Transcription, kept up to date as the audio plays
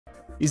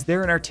Is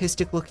there an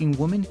artistic looking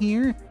woman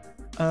here?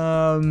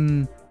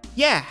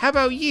 Yeah, how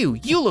about you?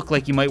 You look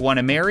like you might want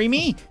to marry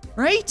me,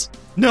 right?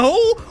 No?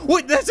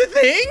 What, that's a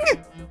thing?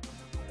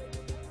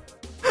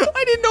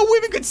 I didn't know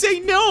women could say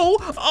no.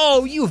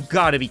 Oh, you've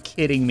got to be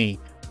kidding me.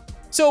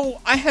 So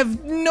I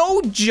have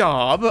no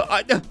job,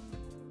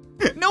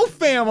 no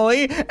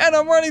family, and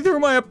I'm running through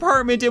my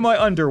apartment in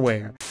my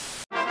underwear.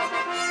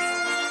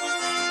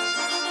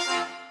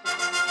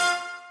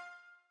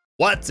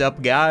 What's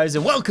up, guys,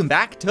 and welcome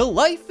back to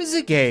Life is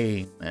a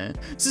Game.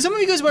 So some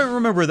of you guys might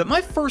remember that my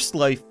first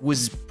life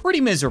was pretty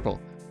miserable,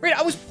 right?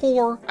 I was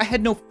poor, I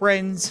had no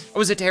friends, I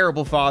was a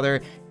terrible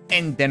father,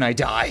 and then I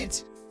died.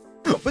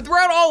 But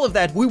throughout all of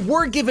that, we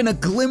were given a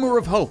glimmer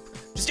of hope,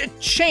 just a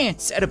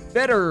chance at a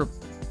better,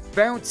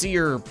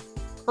 bouncier,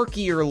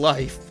 perkier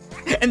life.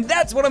 And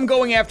that's what I'm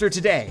going after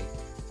today.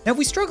 Now, if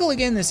we struggle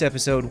again this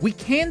episode, we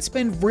can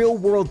spend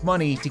real-world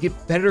money to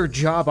get better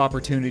job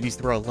opportunities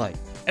throughout life.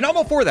 And I'm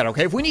all for that,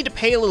 okay? If we need to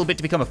pay a little bit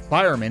to become a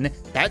fireman,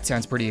 that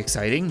sounds pretty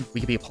exciting.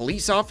 We could be a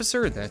police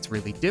officer, that's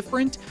really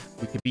different.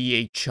 We could be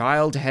a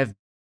child, have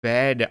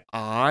bad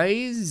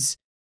eyes.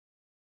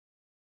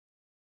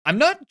 I'm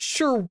not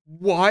sure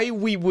why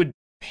we would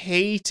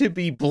pay to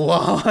be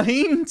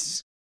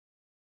blind.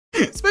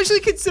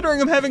 Especially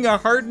considering I'm having a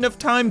hard enough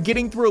time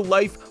getting through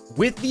life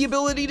with the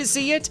ability to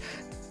see it.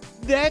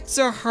 That's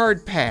a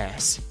hard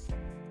pass.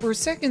 For a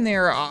second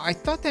there, I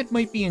thought that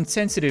might be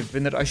insensitive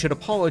and that I should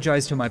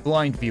apologize to my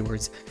blind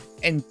viewers.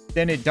 And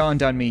then it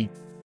dawned on me,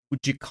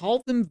 would you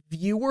call them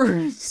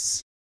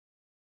viewers?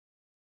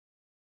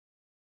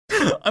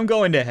 I'm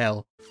going to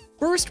hell.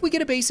 First, we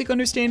get a basic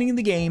understanding of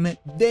the game,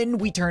 then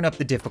we turn up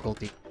the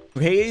difficulty.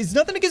 Okay, it's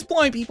nothing against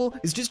blind people,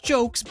 it's just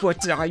jokes,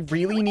 but I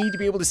really need to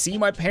be able to see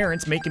my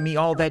parents making me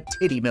all that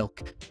titty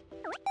milk.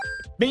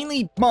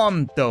 Mainly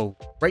mom, though,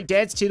 right?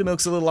 Dad's titty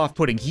milk's a little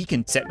off-putting. He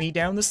can set me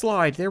down the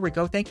slide. There we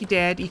go. Thank you,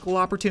 Dad. Equal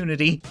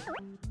opportunity.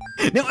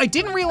 Now, I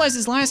didn't realize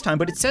this last time,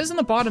 but it says on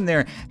the bottom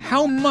there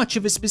how much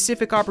of a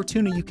specific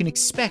opportunity you can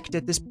expect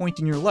at this point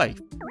in your life.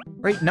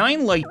 Right?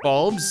 9 light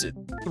bulbs,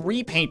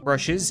 3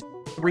 paintbrushes,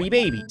 3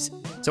 babies.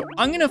 So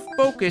I'm gonna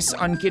focus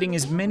on getting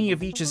as many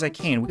of each as I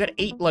can. We got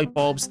 8 light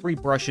bulbs, 3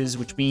 brushes,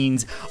 which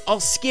means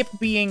I'll skip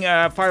being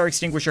a fire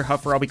extinguisher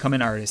huffer. I'll become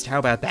an artist. How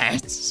about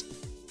that?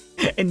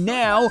 And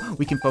now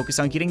we can focus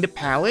on getting the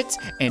palettes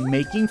and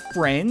making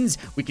friends.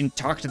 We can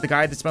talk to the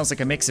guy that smells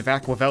like a mix of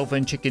aqua velva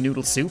and chicken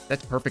noodle soup.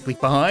 That's perfectly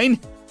fine.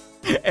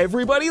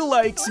 Everybody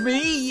likes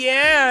me.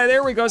 Yeah,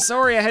 there we go.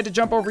 Sorry, I had to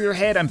jump over your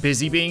head. I'm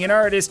busy being an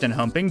artist and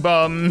humping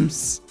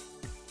bums.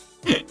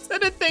 Is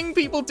that a thing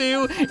people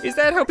do? Is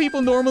that how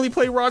people normally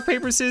play rock,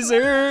 paper,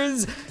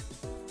 scissors?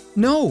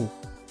 No.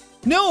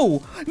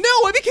 No. No,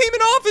 I became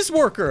an office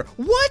worker.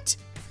 What?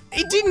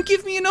 It didn't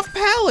give me enough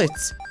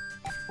palettes.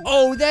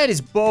 Oh, that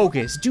is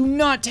bogus. Do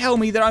not tell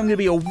me that I'm gonna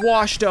be a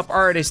washed up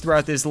artist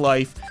throughout this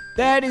life.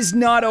 That is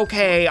not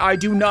okay. I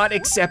do not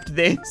accept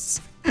this.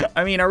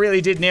 I mean, I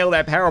really did nail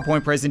that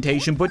PowerPoint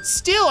presentation, but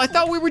still, I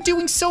thought we were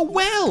doing so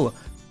well.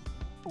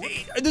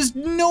 There's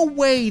no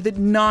way that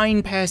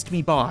 9 passed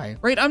me by,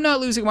 right? I'm not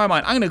losing my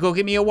mind. I'm gonna go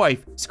get me a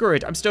wife. Screw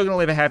it, I'm still gonna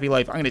live a happy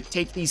life. I'm gonna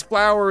take these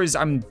flowers.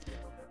 I'm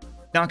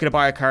not gonna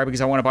buy a car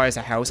because I wanna buy us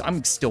a house.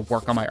 I'm still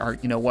work on my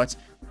art, you know what?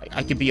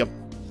 I could be a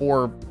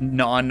poor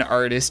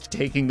non-artist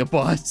taking the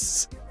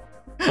bus.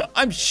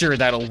 I'm sure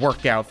that'll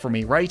work out for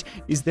me, right?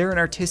 Is there an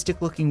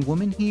artistic looking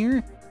woman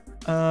here?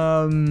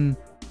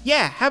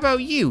 Yeah, how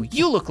about you?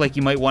 You look like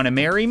you might want to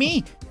marry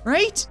me,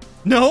 right?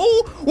 No?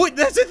 What,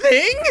 that's a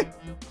thing?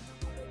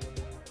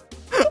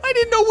 I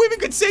didn't know women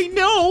could say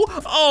no.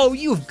 Oh,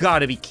 you've got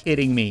to be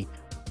kidding me.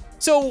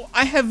 So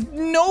I have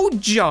no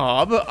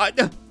job,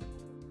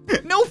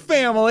 no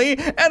family,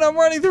 and I'm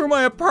running through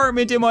my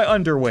apartment in my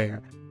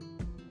underwear.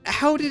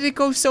 How did it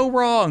go so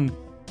wrong?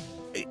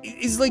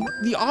 Is like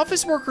the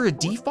office worker a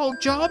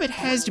default job? It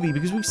has to be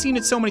because we've seen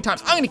it so many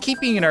times. I'm gonna keep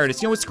being an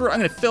artist. You know what, screw it. I'm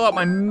gonna fill out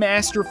my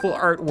masterful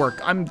artwork.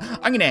 I'm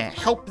gonna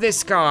help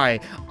this guy.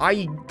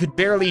 I could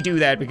barely do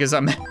that because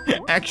I'm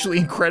actually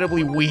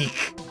incredibly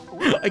weak.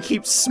 I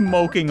keep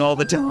smoking all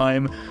the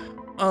time.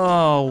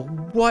 Oh,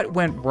 what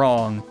went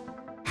wrong?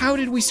 How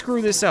did we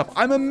screw this up?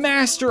 I'm a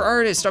master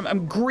artist.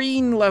 I'm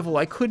green level.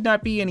 I could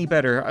not be any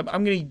better.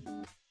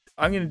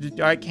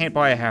 I can't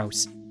buy a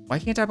house. Why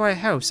can't I buy a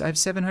house? I have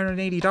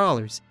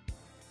 $780.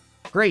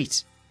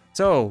 Great.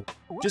 So,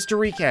 just to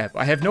recap,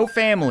 I have no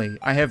family,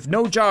 I have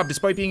no job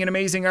despite being an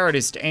amazing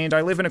artist, and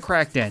I live in a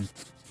crack den.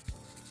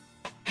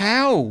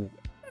 How?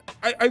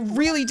 I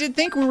really did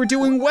think we were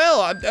doing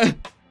well.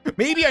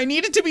 Maybe I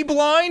needed to be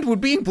blind?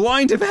 Would being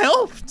blind have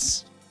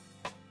helped?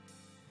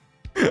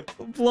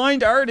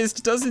 Blind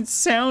artist doesn't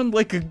sound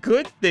like a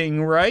good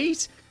thing,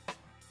 right?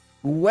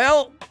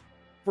 Well,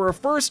 for a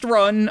first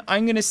run,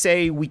 I'm gonna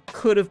say we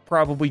could have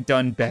probably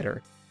done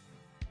better.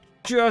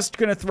 Just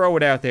gonna throw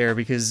it out there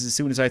because as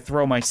soon as I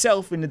throw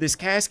myself into this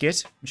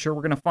casket, I'm sure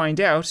we're gonna find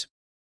out.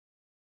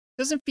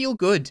 Doesn't feel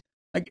good.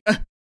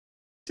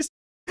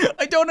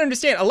 I don't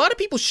understand. A lot of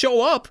people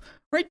show up,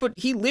 right? But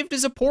he lived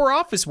as a poor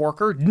office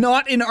worker,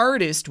 not an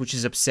artist, which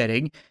is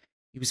upsetting.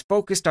 He was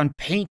focused on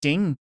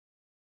painting.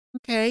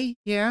 Okay,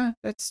 yeah,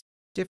 that's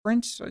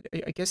different. So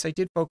I guess I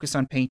did focus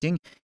on painting.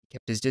 He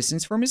kept his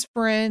distance from his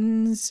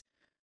friends.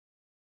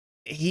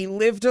 He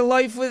lived a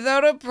life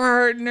without a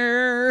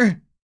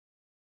partner.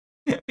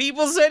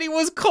 People said he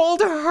was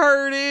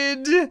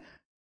cold-hearted.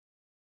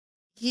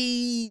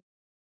 He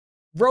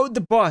rode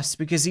the bus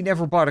because he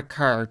never bought a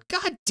car.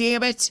 God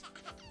damn it.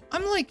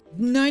 I'm like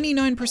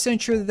 99%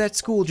 sure that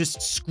school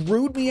just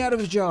screwed me out of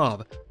a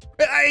job.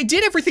 I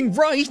did everything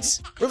right,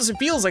 or at least it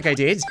feels like I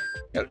did.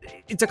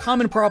 It's a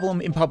common problem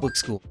in public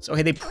schools.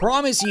 Okay, they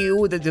promise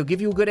you that they'll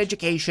give you a good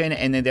education,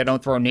 and then they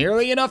don't throw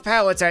nearly enough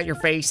pallets at your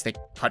face. They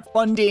cut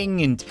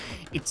funding, and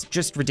it's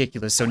just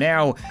ridiculous. So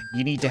now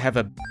you need to have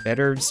a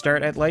better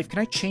start at life. Can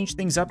I change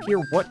things up here?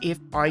 What if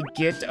I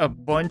get a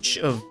bunch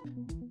of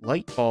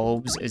light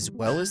bulbs as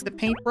well as the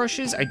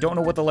paintbrushes? I don't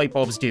know what the light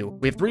bulbs do.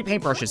 We have 3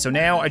 paintbrushes, so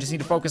now I just need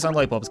to focus on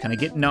light bulbs. Can I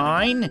get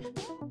 9?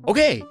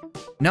 Okay,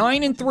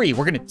 9 and 3.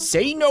 We're gonna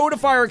say no to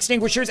fire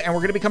extinguishers, and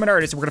we're gonna become an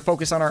artist, and we're gonna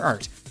focus on our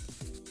art.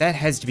 That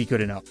has to be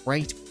good enough,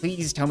 right?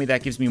 Please tell me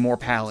that gives me more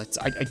pallets.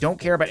 I don't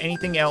care about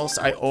anything else.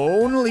 I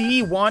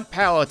only want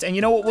pallets. And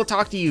you know what? We'll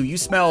talk to you. You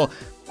smell.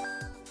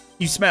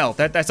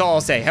 That's all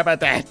I'll say. How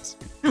about that?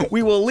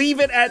 We will leave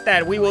it at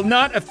that. We will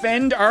not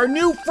offend our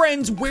new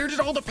friends. Where did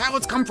all the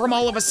pallets come from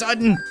all of a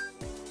sudden?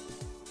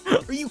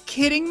 Are you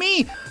kidding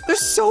me? There's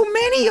so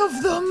many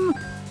of them.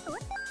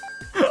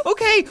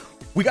 Okay,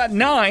 we got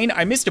 9.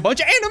 I missed a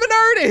bunch, and I'm an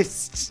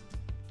artist.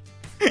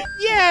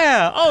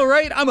 Yeah, all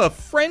right, I'm a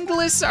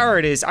friendless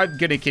artist. I'm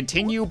gonna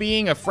continue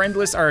being a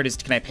friendless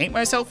artist. Can I paint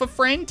myself a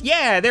friend?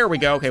 Yeah, there we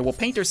go. Okay, we'll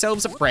paint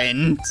ourselves a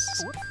friend.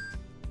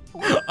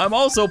 I'm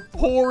also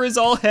poor as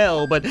all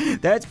hell, but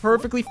that's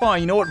perfectly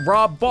fine. You know what?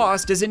 Rob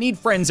Boss doesn't need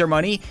friends or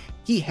money.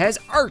 He has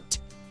art.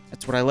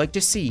 That's what I like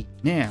to see.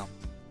 Now,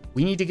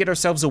 we need to get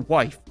ourselves a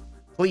wife.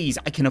 Please,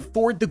 I can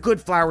afford the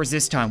good flowers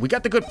this time. We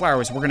got the good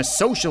flowers. We're gonna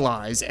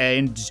socialize,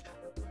 and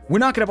we're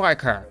not gonna buy a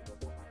car.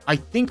 I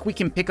think we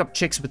can pick up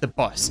chicks with the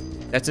bus.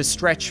 That's a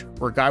stretch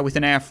for a guy with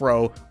an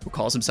afro who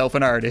calls himself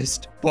an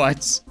artist.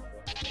 But,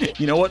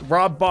 you know what?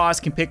 Rob Boss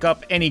can pick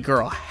up any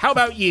girl. How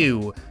about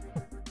you?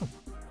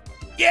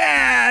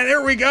 Yeah,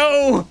 there we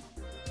go.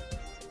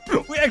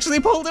 We actually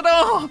pulled it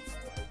off.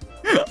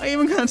 I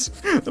even got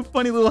the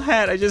funny little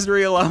hat I just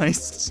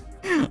realized.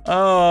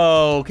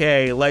 Oh,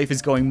 okay, life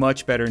is going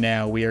much better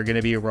now. We are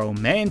gonna be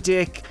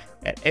romantic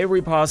at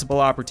every possible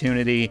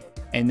opportunity.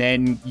 And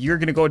then you're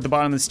gonna go to the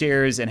bottom of the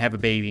stairs and have a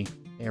baby.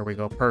 There we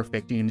go,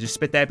 perfect. You can just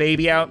spit that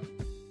baby out.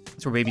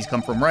 That's where babies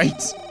come from,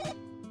 right?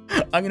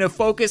 I'm gonna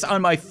focus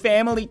on my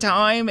family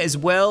time as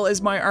well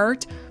as my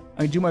art.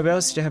 I do my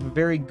best to have a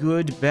very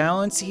good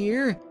balance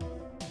here.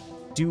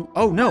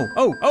 Oh no,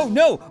 oh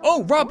no,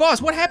 oh, Rob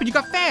Boss, what happened? You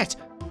got fat.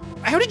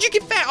 How did you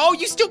get fat? Oh,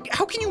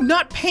 how can you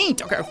not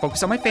paint? Okay, I'll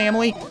focus on my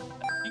family.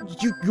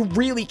 You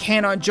really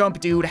cannot jump,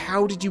 dude.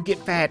 How did you get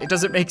fat? It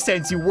doesn't make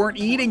sense, you weren't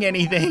eating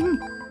anything.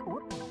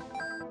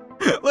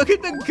 Look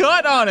at the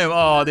gut on him.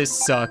 Oh, this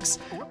sucks.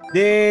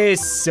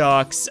 This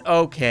sucks.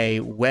 Okay,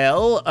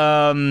 well,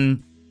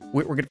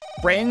 we're gonna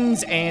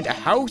friends and a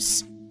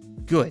house.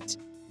 Good.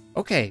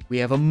 Okay, we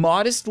have a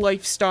modest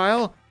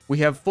lifestyle. We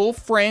have full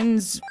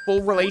friends,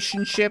 full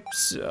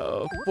relationships,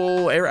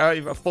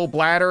 full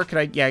bladder.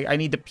 I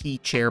need the pee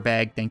chair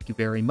bag. Thank you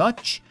very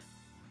much.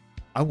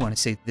 I want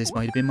to say this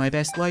might have been my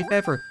best life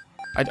ever.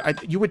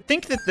 You would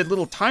think that the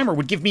little timer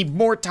would give me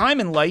more time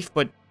in life,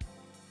 but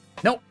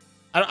no.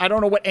 I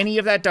don't know what any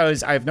of that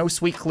does. I have no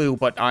sweet clue,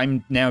 but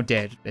I'm now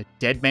dead. A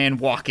dead man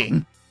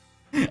walking.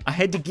 I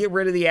had to get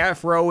rid of the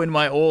afro in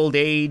my old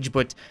age,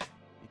 but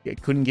I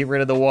couldn't get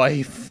rid of the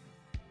wife.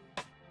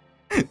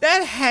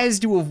 That has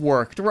to have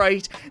worked,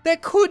 right?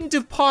 That couldn't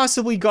have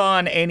possibly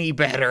gone any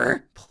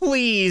better.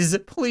 Please,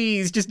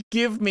 please, just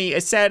give me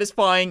a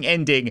satisfying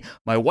ending.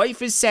 My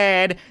wife is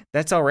sad.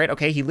 That's all right.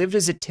 Okay, he lived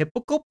as a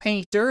typical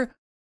painter.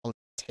 I'll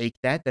take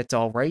that. That's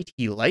all right.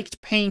 He liked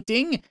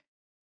painting.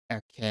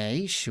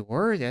 Okay,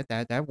 sure,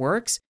 that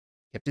works.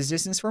 Kept his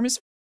distance from his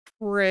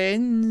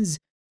friends.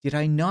 Did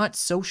I not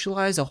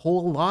socialize a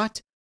whole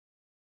lot?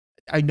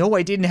 I know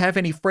I didn't have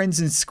any friends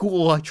in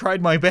school. I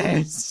tried my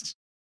best.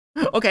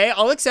 Okay,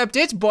 I'll accept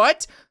it,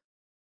 but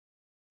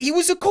he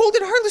was a cold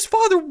and heartless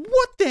father.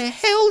 What the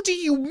hell do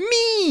you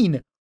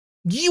mean?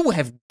 You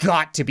have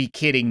got to be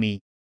kidding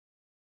me.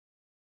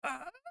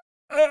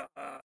 What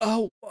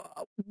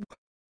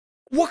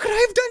could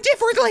I have done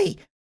differently?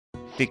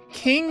 The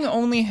king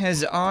only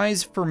has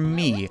eyes for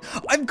me.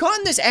 I've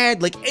gotten this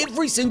ad like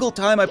every single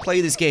time I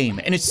play this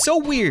game, and it's so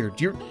weird.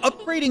 You're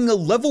upgrading a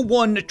level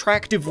 1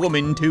 attractive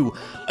woman to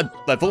a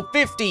level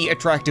 50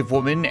 attractive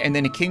woman, and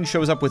then a king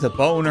shows up with a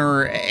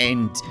boner,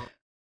 and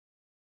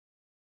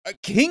a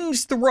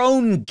King's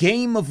Throne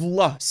Game of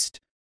Lust.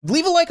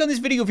 Leave a like on this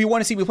video if you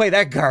want to see me play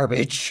that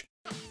garbage.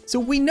 So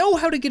we know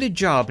how to get a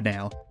job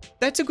now.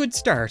 That's a good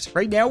start.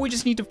 Right now, we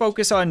just need to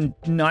focus on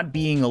not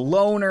being a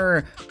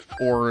loner,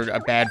 or a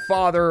bad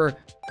father,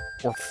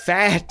 or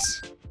fat.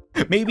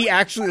 Maybe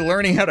actually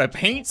learning how to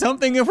paint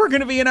something if we're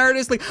gonna be an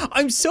artist. Like,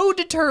 I'm so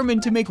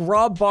determined to make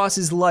Rob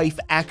Boss's life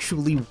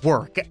actually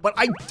work, but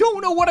I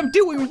don't know what I'm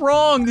doing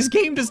wrong. This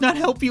game does not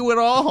help you at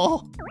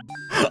all.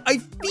 I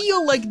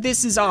feel like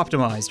this is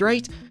optimized,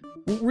 right?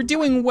 We're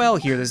doing well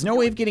here. There's no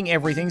way of getting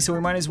everything, so we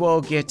might as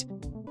well get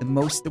the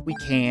most that we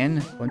can.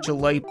 A bunch of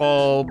light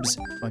bulbs,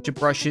 a bunch of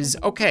brushes.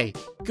 Okay,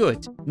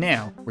 good.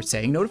 Now, we're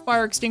saying no to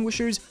fire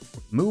extinguishers.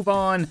 Move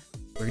on.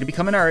 We're gonna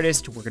become an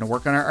artist. We're gonna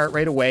work on our art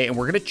right away, and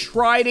we're gonna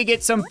try to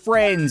get some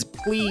friends.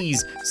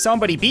 Please,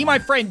 somebody be my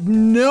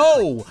friend.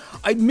 No,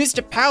 I missed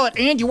a palette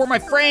and you were my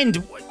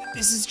friend.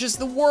 This is just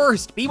the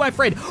worst. Be my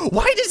friend.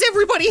 Why does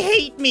everybody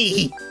hate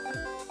me?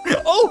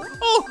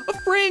 Oh, a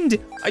friend.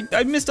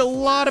 I missed a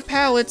lot of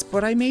palettes,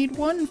 but I made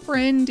one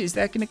friend. Is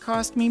that gonna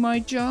cost me my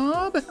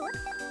job?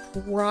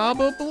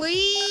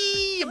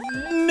 Probably.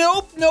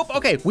 Nope.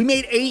 Okay, we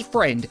made a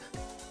friend.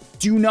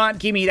 Do not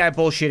give me that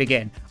bullshit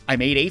again. I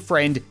made a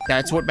friend.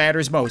 That's what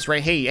matters most,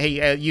 right?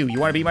 Hey, you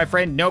wanna be my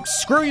friend? Nope,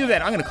 screw you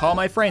then. I'm gonna call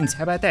my friends.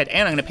 How about that?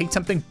 And I'm gonna paint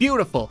something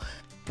beautiful.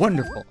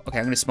 Wonderful. Okay,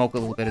 I'm gonna smoke a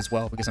little bit as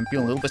well because I'm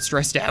feeling a little bit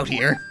stressed out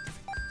here.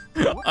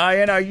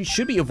 You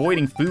should be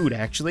avoiding food,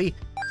 actually.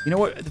 You know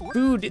what, the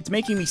food, it's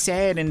making me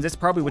sad, and that's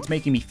probably what's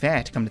making me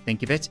fat, come to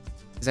think of it.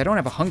 Because I don't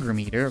have a hunger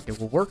meter. Okay,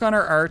 we'll work on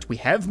our art. We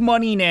have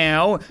money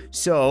now,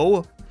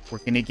 so we're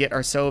gonna get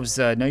ourselves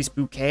a nice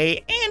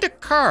bouquet and a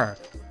car.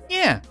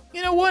 Yeah,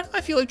 you know what?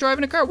 I feel like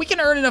driving a car. We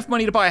can earn enough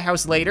money to buy a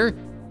house later.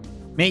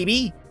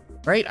 Maybe,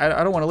 right?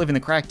 I don't want to live in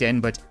the crack den,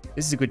 but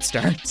this is a good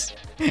start.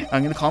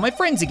 I'm gonna call my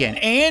friends again,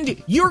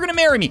 and you're gonna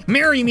marry me.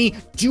 Marry me.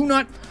 Do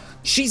not.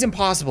 She's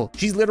impossible.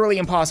 She's literally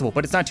impossible,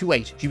 but it's not too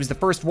late. She was the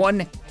first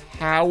one.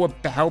 How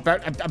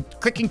about, I'm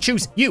clicking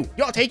choose you.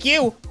 I'll take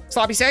you.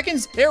 Sloppy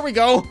seconds. There we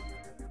go.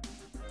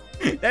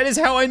 That is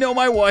how I know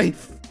my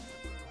wife.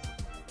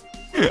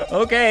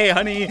 Okay,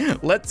 honey,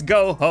 let's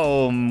go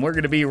home. We're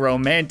gonna be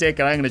romantic,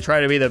 and I'm gonna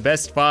try to be the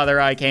best father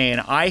I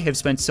can. I have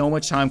spent so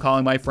much time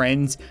calling my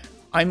friends.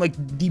 I'm like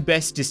the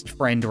bestest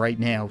friend right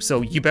now,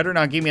 so you better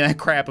not give me that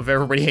crap if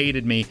everybody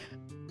hated me.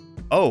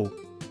 Oh,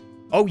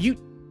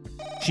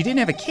 she didn't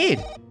have a kid.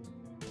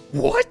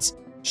 What?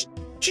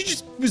 She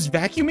just was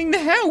vacuuming the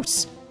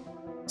house.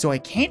 So I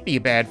can't be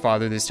a bad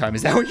father this time.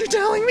 Is that what you're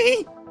telling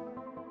me?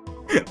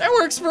 That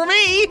works for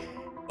me.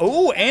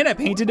 Oh, and I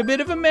painted a bit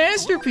of a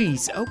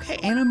masterpiece. Okay,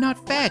 and I'm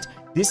not fat.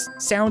 This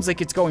sounds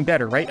like it's going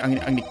better, right? I'm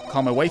gonna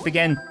call my wife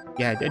again.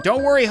 Yeah,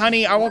 don't worry,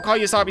 honey. I won't call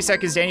you sloppy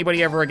seconds to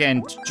anybody ever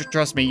again.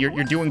 Trust me,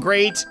 you're doing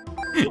great.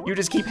 You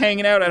just keep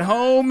hanging out at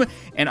home,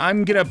 and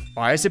I'm gonna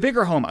buy us a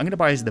bigger home. I'm gonna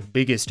buy us the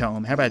biggest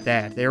home. How about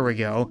that? There we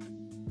go.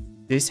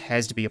 This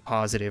has to be a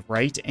positive,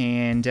 right?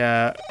 And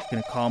I'm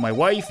gonna call my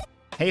wife.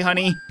 Hey,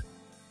 honey.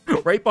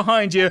 Right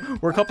behind you,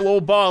 we're a couple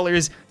old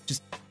ballers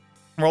just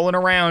rolling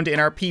around in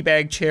our pee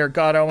bag chair.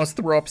 God, I almost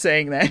threw up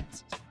saying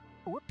that.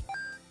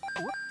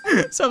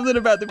 Something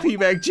about the pee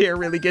bag chair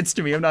really gets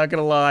to me, I'm not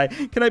gonna lie.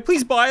 Can I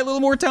please buy a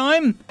little more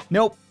time?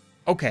 Nope.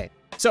 Okay,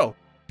 so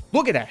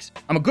look at that.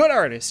 I'm a good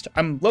artist.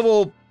 I'm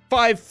level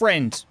 5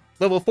 friend,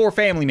 level 4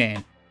 family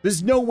man.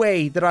 There's no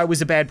way that I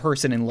was a bad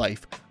person in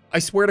life. I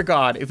swear to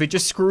God, if it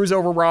just screws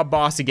over Rob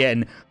Boss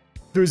again,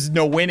 there's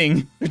no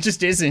winning. It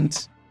just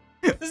isn't.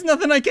 There's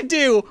nothing I can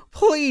do.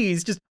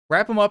 Please, just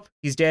wrap him up.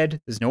 He's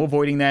dead. There's no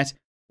avoiding that.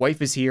 Wife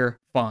is here.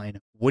 Fine.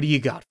 What do you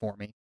got for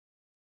me?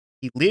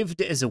 He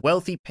lived as a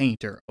wealthy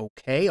painter.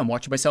 Okay, I'm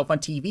watching myself on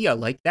TV. I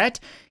like that.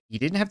 He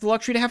didn't have the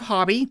luxury to have a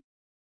hobby.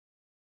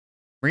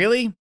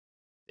 Really?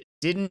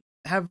 Didn't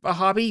have a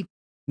hobby?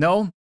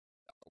 No?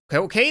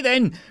 Okay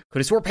then. Could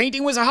have swore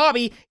painting was a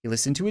hobby. He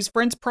listened to his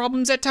friends'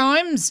 problems at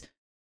times.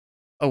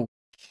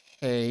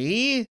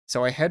 Okay,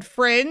 so I had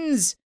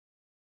friends.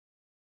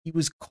 He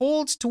was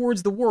cold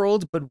towards the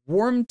world, but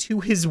warm to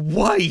his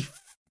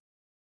wife.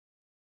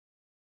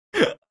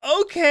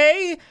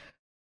 Okay,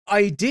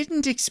 I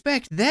didn't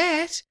expect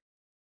that.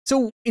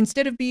 So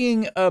instead of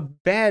being a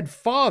bad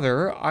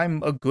father,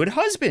 I'm a good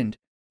husband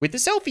with a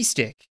selfie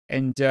stick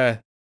and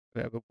a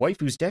wife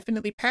who's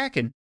definitely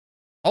packing.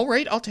 All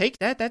right, I'll take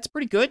that. That's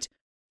pretty good.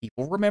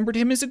 People remembered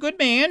him as a good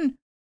man.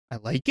 I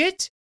like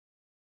it.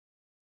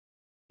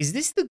 Is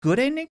this the good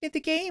ending of the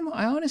game?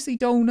 I honestly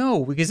don't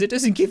know, because it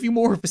doesn't give you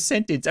more of a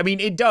sentence. I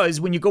mean, it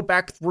does when you go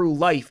back through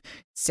life.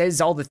 It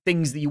says all the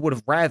things that you would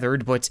have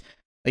rathered, but,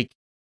 like,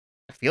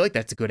 I feel like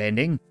that's a good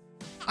ending.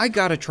 I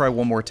gotta try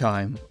one more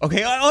time.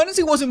 Okay, I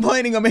honestly wasn't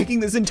planning on making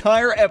this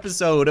entire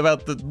episode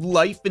about the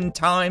life and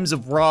times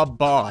of Rob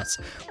Boss,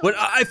 but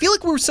I feel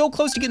like we were so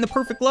close to getting the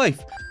perfect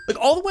life. Like,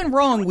 all that went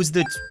wrong was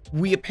that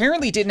we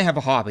apparently didn't have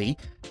a hobby.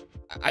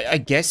 I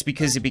guess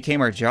because it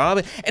became our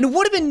job, and it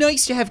would have been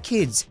nice to have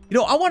kids. You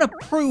know, I want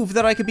to prove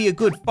that I could be a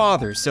good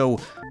father, so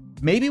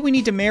maybe we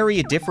need to marry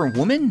a different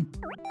woman?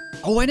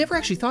 Oh, I never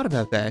actually thought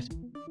about that.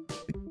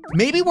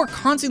 Maybe we're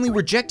constantly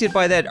rejected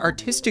by that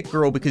artistic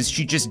girl because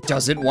she just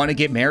doesn't want to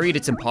get married,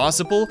 it's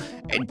impossible,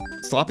 and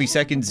Sloppy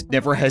Seconds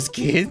never has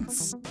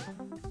kids.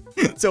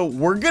 So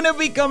we're gonna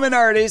become an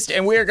artist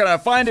and we're gonna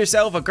find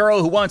ourselves a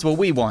girl who wants what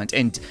we want.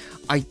 And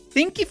I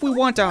think if we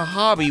want a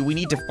hobby, we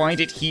need to find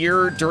it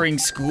here during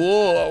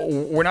school.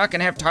 We're not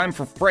gonna have time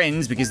for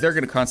friends because they're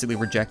gonna constantly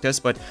reject us,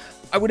 but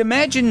I would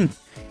imagine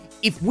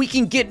if we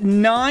can get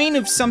 9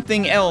 of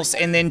something else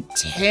and then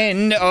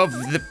 10 of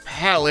the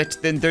palette,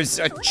 then there's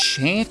a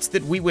chance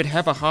that we would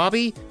have a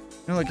hobby.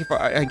 You know, like if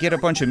I get a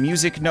bunch of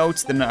music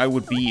notes, then I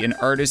would be an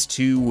artist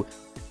who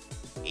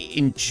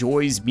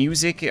enjoys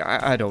music.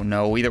 I don't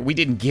know either. We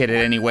didn't get it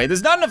anyway.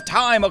 There's not enough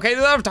time, okay?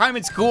 There's not enough time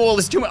in school.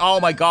 There's too much. Oh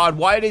my God,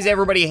 why does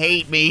everybody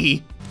hate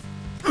me?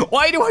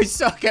 Why do I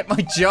suck at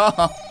my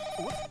job?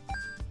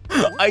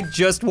 I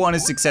just want to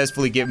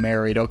successfully get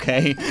married,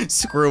 okay?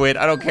 Screw it,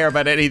 I don't care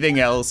about anything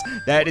else.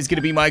 That is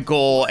gonna be my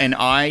goal, and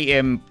I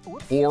am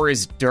poor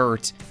as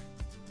dirt.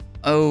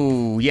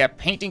 Oh, yeah,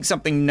 painting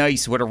something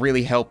nice would have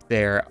really helped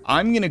there.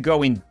 I'm gonna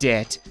go in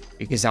debt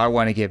because I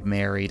want to get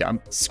married.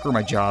 Screw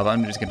my job,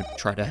 I'm just gonna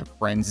try to have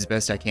friends as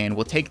best I can.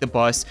 We'll take the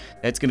bus.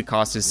 That's gonna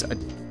cost us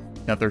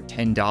another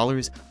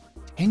 $10.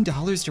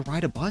 $10 to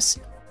ride a bus?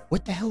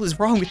 What the hell is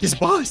wrong with this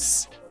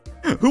bus?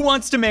 Who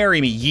wants to marry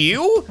me?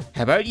 You?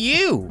 How about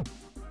you?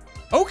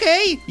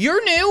 Okay,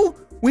 you're new.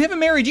 We haven't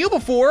married you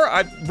before.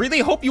 I really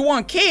hope you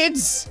want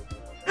kids.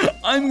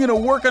 I'm gonna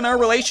work on our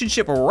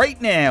relationship right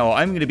now.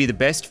 I'm gonna be the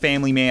best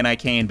family man I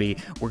can be.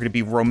 We're gonna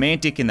be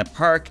romantic in the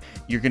park.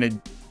 You're gonna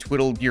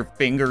twiddle your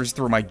fingers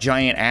through my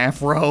giant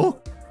afro.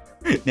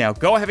 Now,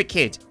 go have a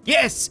kid.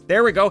 Yes,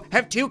 there we go.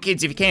 Have 2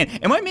 kids if you can.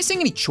 Am I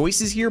missing any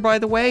choices here, by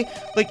the way?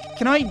 Like,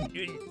 can I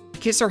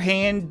kiss her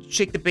hand,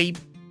 shake the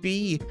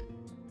baby?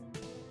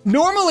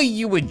 Normally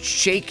you would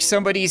shake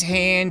somebody's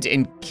hand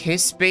and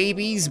kiss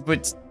babies,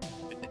 but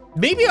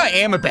maybe I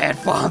am a bad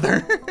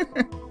father.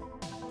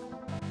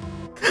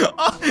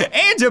 Oh,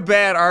 and a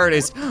bad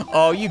artist.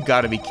 Oh, you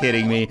gotta be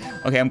kidding me.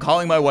 Okay, I'm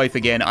calling my wife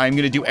again. I'm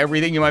gonna do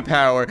everything in my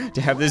power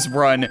to have this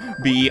run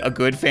be a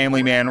good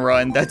family man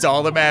run. That's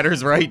all that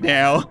matters right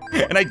now.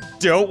 And I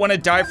don't wanna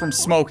die from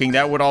smoking.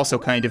 That would also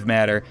kind of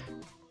matter.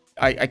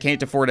 I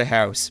can't afford a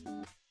house.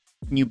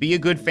 Can you be a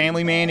good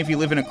family man if you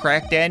live in a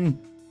crack den?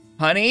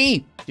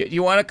 Honey,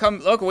 you wanna come?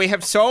 Look, we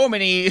have so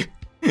many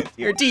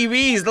your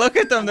TVs, look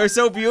at them, they're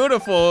so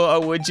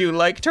beautiful. Would you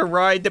like to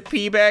ride the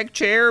pee bag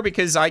chair?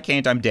 Because I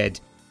can't, I'm dead.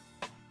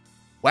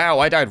 Wow,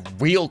 I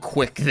died real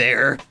quick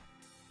there.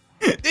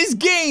 This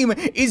game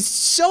is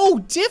so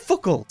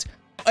difficult.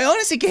 I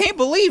honestly can't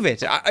believe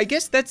it. I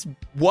guess that's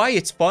why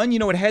it's fun. You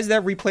know, it has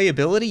that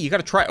replayability. You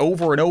gotta try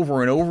over and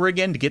over and over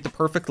again to get the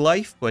perfect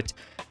life, but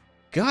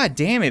God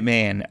damn it,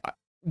 man.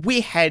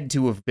 We had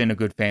to have been a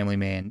good family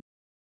man.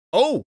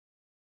 Oh,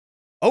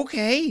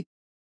 okay.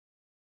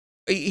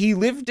 He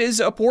lived as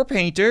a poor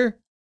painter.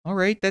 All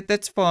right,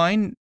 that's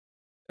fine.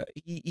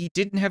 He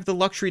didn't have the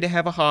luxury to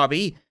have a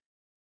hobby.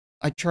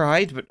 I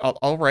tried, but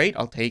all right,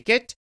 I'll take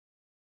it.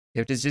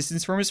 Kept his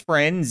distance from his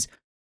friends.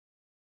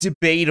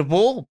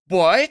 Debatable,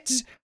 but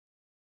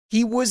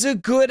he was a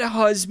good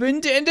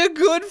husband and a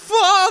good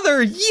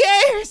father.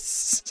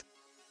 Yes!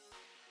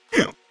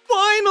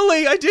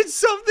 Finally, I did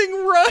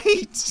something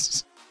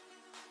right.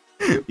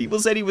 People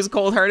said he was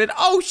cold-hearted.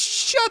 Oh,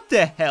 shut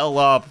the hell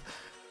up.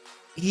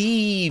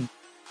 You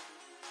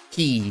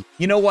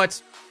know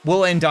what?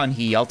 We'll end on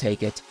he, I'll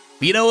take it.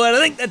 But you know what? I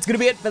think that's gonna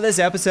be it for this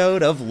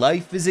episode of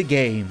Life is a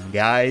Game,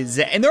 guys.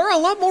 And there are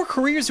a lot more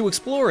careers to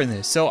explore in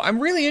this, so I'm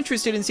really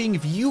interested in seeing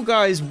if you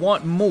guys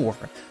want more.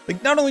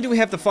 Like, not only do we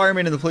have the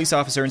fireman and the police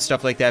officer and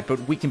stuff like that, but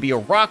we can be a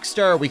rock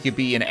star, we could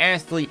be an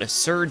athlete, a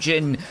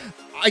surgeon.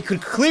 I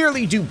could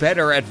clearly do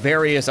better at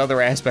various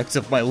other aspects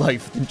of my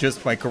life than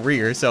just my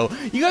career, so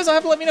you guys will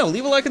have to let me know.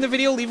 Leave a like in the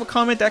video, leave a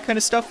comment, that kind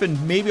of stuff,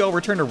 and maybe I'll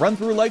return to run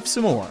through life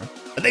some more.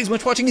 But thanks so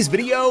much for watching this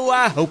video,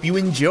 I hope you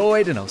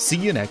enjoyed, and I'll see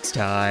you next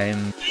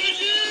time.